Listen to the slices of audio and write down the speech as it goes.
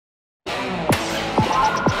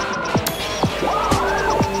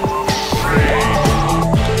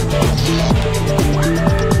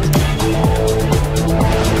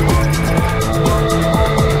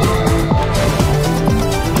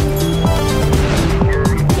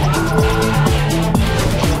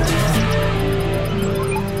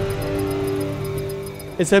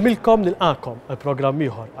Insemmilkom nilqakom għal-programm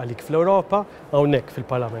ieħor Ghalik fl-Ewropa hawnhekk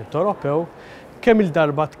fil-Parlament Ewropew kemm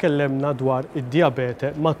il-darba tkellemna dwar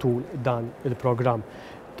id-dijabete matul dan il-programm.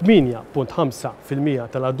 8.5%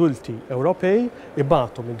 tal-adulti Ewropej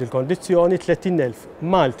ibatu minn dil-kondizzjoni, 30,000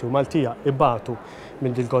 Malti u Maltija ibatu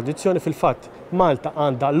minn dil-kondizzjoni. Fil-fatt Malta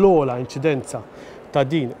għandha l-ogħla inċidenza ta'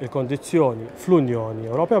 din il-kondizzjoni fl-Unjoni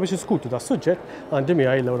Ewropea. Biex niskutu da' suġġett għandi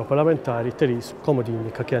miegħi l-Europarlamentari Therese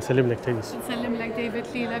Comodini Cachia. Sellimlek Therese. Sellimlek David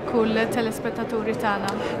lilek u l-telespettaturi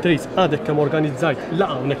tagħna. Therese, għadek kemm organizzajt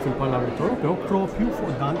laqgħa hawnhekk fil-Parlament Ewropew propju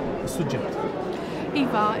fuq dan is-suġġett.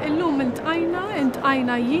 Iva, illum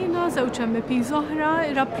intqajna jiena żewġ MPs oħra,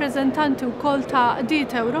 rappreżentanti wkoll ta'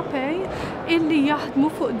 diet Ewropej illi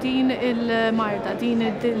jaħdmu fuq din il-marda, din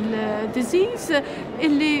il-disease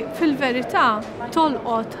illi fil-verità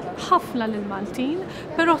tolqot ħafna lil Maltin,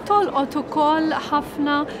 però tolqot ukoll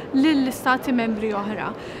ħafna lill-istati membri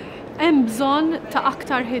oħra. Hemm bżonn ta'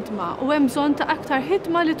 aktar ħidma u hemm bżonn ta' aktar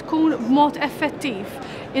ħidma li tkun b'mod effettiv.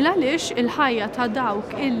 Għaliex il-ħajja ta'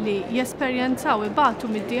 dawk illi jesperjenzaw ibatu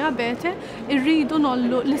mid-dijabete irridu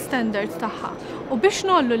nollu l-standards tagħha. U biex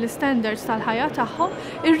nollu l-standards tal-ħajja tagħhom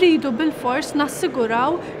irridu bil-fors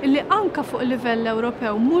nassiguraw illi anka fuq livell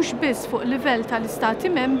Ewropew mhux biss fuq livell tal-istati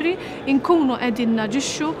membri inkunu qegħdin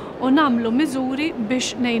naġixxu u nagħmlu miżuri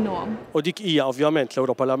biex ngħinuhom. U dik hija ovvjament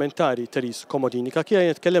l-Europarlamentari Therese Comodini Cachia.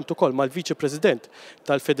 Tkellemt ukoll mal-Viċi President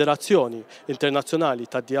tal-Federazzjoni Internazzjonali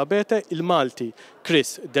tad-Dijabete, il-Malti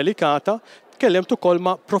Ghalik. Tkellemt ukoll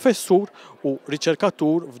ma' professur u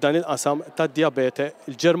riċerkatur f'dan il-qasam tad-dijabete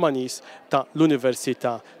il-Ġermaniż ta'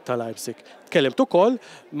 l-Università ta' Leipzig. Tkellemt ukoll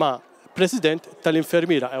ma' President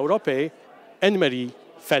tal-Infermiera Ewropej Anne-Marie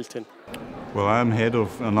Felton. Well, I'm head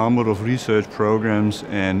of a number of research programs,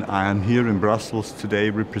 and I am here in Brussels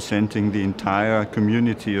today representing the entire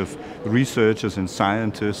community of researchers and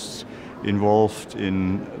scientists involved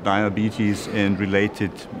in diabetes and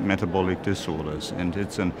related metabolic disorders. And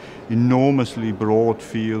it's an enormously broad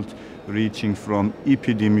field reaching from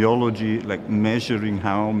epidemiology, like measuring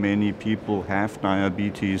how many people have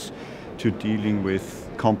diabetes, to dealing with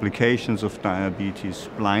complications of diabetes,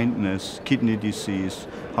 blindness, kidney disease,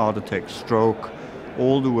 heart attack, stroke,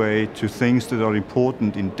 all the way to things that are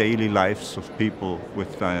important in daily lives of people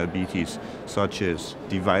with diabetes, such as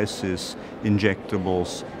devices,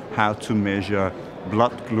 injectables, how to measure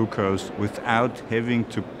blood glucose without having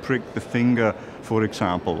to prick the finger, for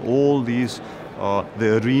example. All these are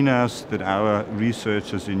the arenas that our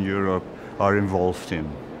researchers in Europe are involved in.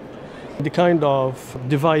 The kind of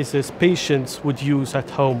devices patients would use at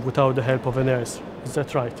home without the help of a nurse, is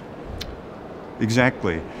that right?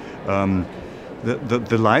 Exactly.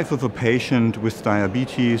 The life of a patient with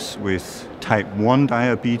diabetes, with type 1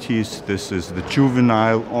 diabetes, this is the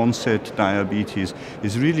juvenile onset diabetes,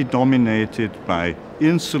 is really dominated by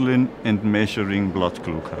insulin and measuring blood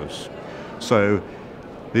glucose. So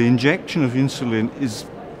the injection of insulin is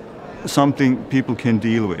something people can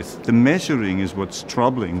deal with. The measuring is what's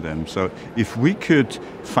troubling them. So if we could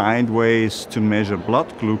find ways to measure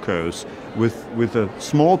blood glucose with a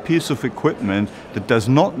small piece of equipment that does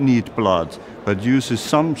not need blood, but uses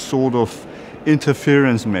some sort of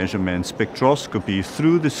interference measurement, spectroscopy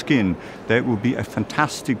through the skin, that would be a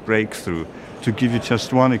fantastic breakthrough, to give you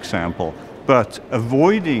just one example. But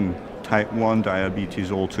avoiding type 1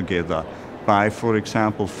 diabetes altogether by, for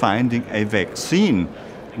example, finding a vaccine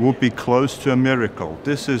would be close to a miracle.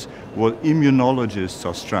 This is what immunologists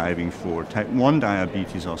are striving for, type 1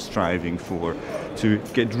 diabetes are striving for, to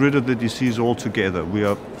get rid of the disease altogether. We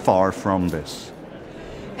are far from this.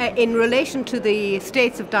 In relation to the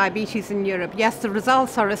states of diabetes in Europe, yes, the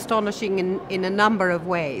results are astonishing in a number of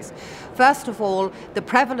ways. First of all, the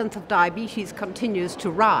prevalence of diabetes continues to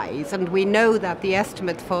rise, and we know that the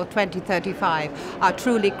estimates for 2035 are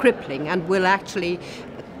truly crippling and will actually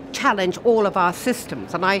challenge all of our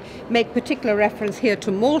systems. And I make particular reference here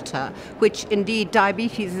to Malta, which indeed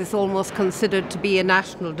diabetes is almost considered to be a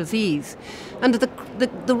national disease. And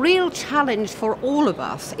the real challenge for all of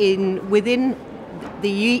us within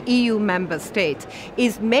the EU member states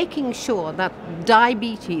is making sure that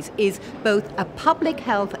diabetes is both a public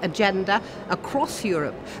health agenda across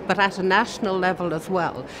Europe, but at a national level as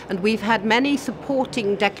well. And we've had many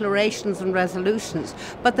supporting declarations and resolutions,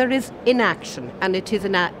 but there is inaction, and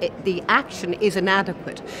the action is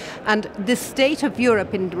inadequate. And the state of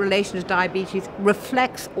Europe in relation to diabetes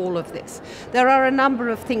reflects all of this. There are a number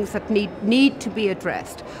of things that need to be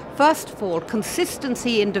addressed. First of all,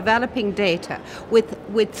 consistency in developing data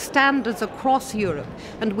with standards across Europe,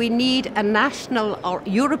 and we need a national or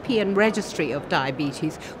European registry of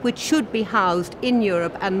diabetes which should be housed in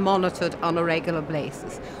Europe and monitored on a regular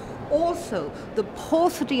basis. also the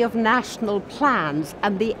paucity of national plans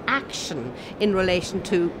and the action in relation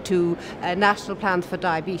to national plans for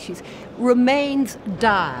diabetes remains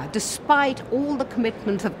dire, despite all the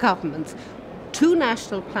commitments of governments to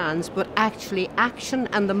national plans, but actually action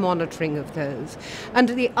and the monitoring of those. And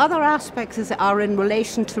the other aspects are in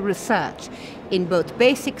relation to research in both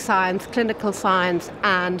basic science, clinical science,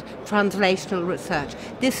 and translational research.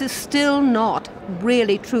 This is still not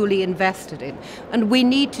really truly invested in, and we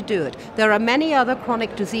need to do it. There are many other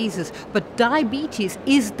chronic diseases, but diabetes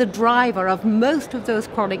is the driver of most of those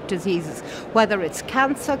chronic diseases, whether it's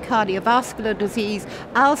cancer, cardiovascular disease,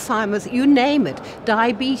 Alzheimer's, you name it.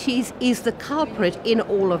 Diabetes is the culprit in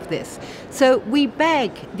all of this. So we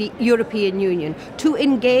beg the European Union to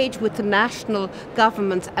engage with the national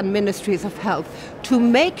governments and ministries of health to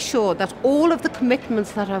make sure that all of the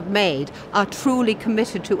commitments that are made are truly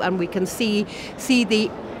committed to, and we can see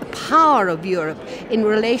the power of Europe in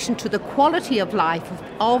relation to the quality of life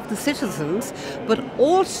of the citizens, but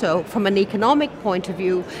also from an economic point of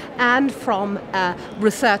view and from a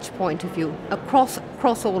research point of view across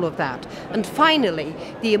all of that. And finally,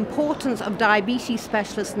 the importance of diabetes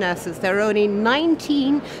specialist nurses. There are only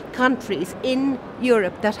 19 countries in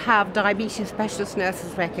Europe that have diabetes specialist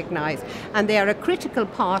nurses recognized, and they are a critical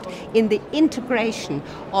part in the integration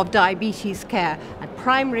of diabetes care at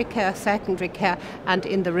primary care, secondary care, and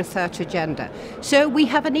in the research agenda. So we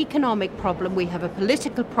have an economic problem, we have a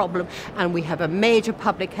political problem, and we have a major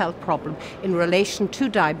public health problem in relation to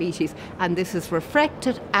diabetes, and this is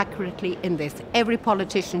reflected accurately in this. Every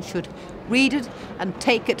politician should read it and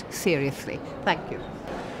take it seriously. Thank you.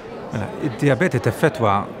 Id-Dijabete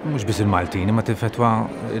teffettwa mhux biss il-Maltin, ma teffettwa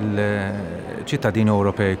l-ċittadini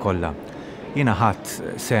Ewropej kollha. Jiena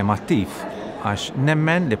ħadd sehem attiv għax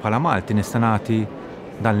nemmen li bħala Malti nista' nagħti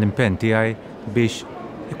dan l-impenn tiegħi biex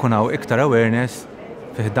ikun hawn iktar awareness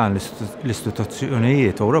fih dan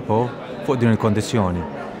l-istituzzjonijiet Ewropew fuq din il-kondizzjoni.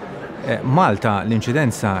 Malta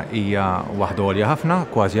l-inċidenza hija waħda għolja ħafna,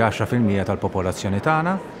 kważi 10% tal-popolazzjoni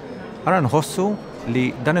tagħna. Ara nħossu li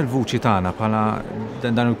dan il-vuċi tagħna bħala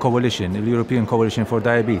dan il-Coalition, il-European Coalition for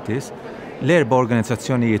Diabetes, l-erba'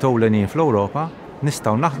 organizzazzjonijiet ewlenin fl-Ewropa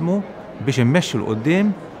nistgħu naħdmu biex immexxu l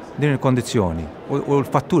qudiem din il-kondizzjoni u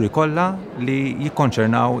l-fatturi kollha li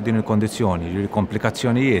jikkonċernaw din il-kondizzjoni,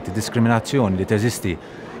 il-komplikazzjonijiet, diskriminazzjoni li teżisti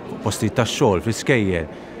fuq postijiet tax-xogħol, fl-iskejjel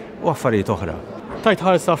u affarijiet oħra. Tajt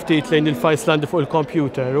ħarsa ftit lejn il-Fajslandi fuq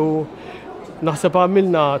il-kompjuter u naħseb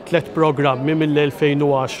għamilna 3 programmi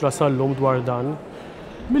mill-2010 sal-lum dwar dan.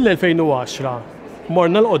 Mill-2010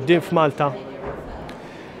 morna l-qoddim f'Malta.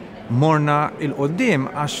 Morna il-qoddim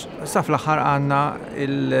għax sa fl-aħħar għandna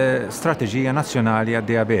l-Strateġija Nazzjonali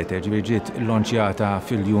għad-Dijabete, ġifieri ġiet illonċjata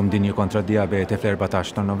fil-Jum Dinji kontra d-Dijabete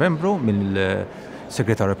fl-14 ta' Novembru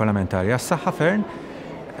mill-Segretarju Parlamentari għas-Saħħa Fern.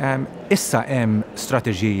 Issa hemm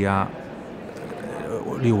strateġija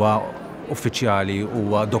li huwa uffiċjali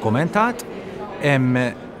huwa dokumentat, hemm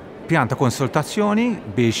pjan ta' konsultazzjoni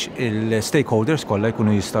biex il-stakeholders kollha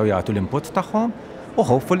jkunu jistgħu jagħtu l-input tagħhom u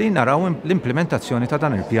hopefully naraw l-implementazzjoni ta'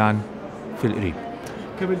 dan il-pjan fil-qrib.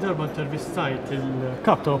 Kemm il-darba intervistajt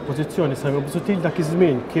il-kap ta' oppożizzjoni Simon Busuttil dak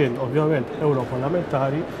iż-żmien kien ovvjament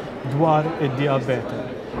Europarlamentari dwar id-Dijabete.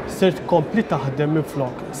 Sirt kompli taħdem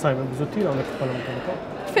minflok Simon Busuttil hawnhekk fil-Parlament.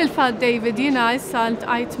 Fil-fatt David jiena issa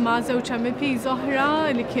ltqajt ma' żewġ MPs oħra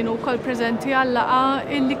li kienu wkoll preżenti għall-laqgħa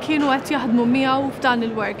illi kienu qed jaħdmu miegħu f'dan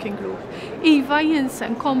il-working group. Iva jien se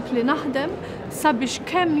nkompli naħdem sabiex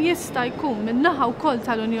kemm jista' jkun min-naħa wkoll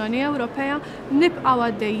tal-Unjoni Ewropea nibqgħu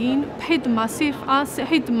għaddejjin b'ħidma sifqa,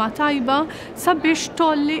 ħidma tajba sabiex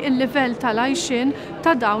tolli l-livell tal-għajxin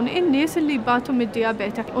ta' dawn in-nies li jbatu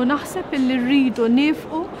mid-dijabete. U naħseb illi rridu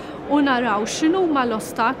nifqu u naraw x'inhuma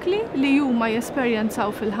l-ostakli li huma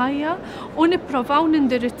jesperjenzaw fil-ħajja u nipprovaw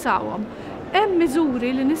nindirizzawhom. Hemm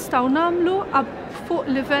miżuri li nistgħu nagħmlu fuq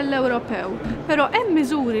livell Ewropew, però hemm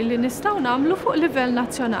miżuri li nistgħu nagħmlu fuq livell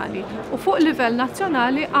nazzjonali. U fuq livell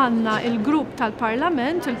nazzjonali għandna il-grupp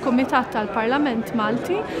tal-Parlament, il-Kumitat tal-Parlament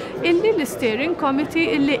Malti, illi l-Steering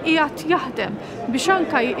Committee illi qiegħed jaħdem biex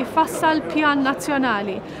anke jfassal pjan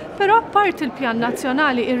nazzjonali. Però apart il-pjan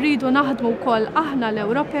nazzjonali rridu naħdmu wkoll aħna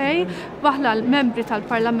l-Ewropej, waħla l-membri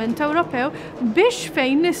tal-Parlament Ewropew biex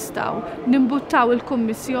fejn nistgħu nimbuttaw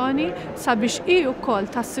il-Kummissjoni sabiex hi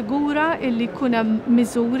wkoll tassigura illi jkun hemm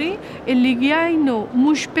miżuri illi jgħinu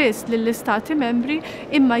mhux biss lill-Istati Membri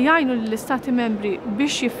imma jgħinu lill-Istati Membri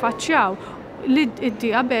biex jiffaċċjaw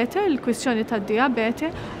id-dijabete, il-kwistjoni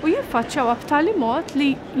tad-dijabete u jiffaċċjawha b'tali mod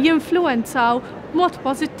li jinfluwenzaw mod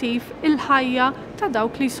pożittiv il-ħajja ta'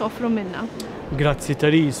 dawk li jsofru minnha. Grazzi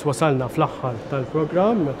Therese, wasalna fl-aħħar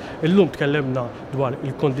tal-programm. Illum tkellimna dwar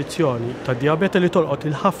il-kondizzjoni tad-dijabete li tolqot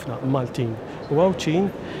il-ħafna Maltin u Għawċin.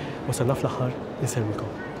 Wasalna fl-aħħar,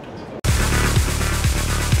 inselmikom.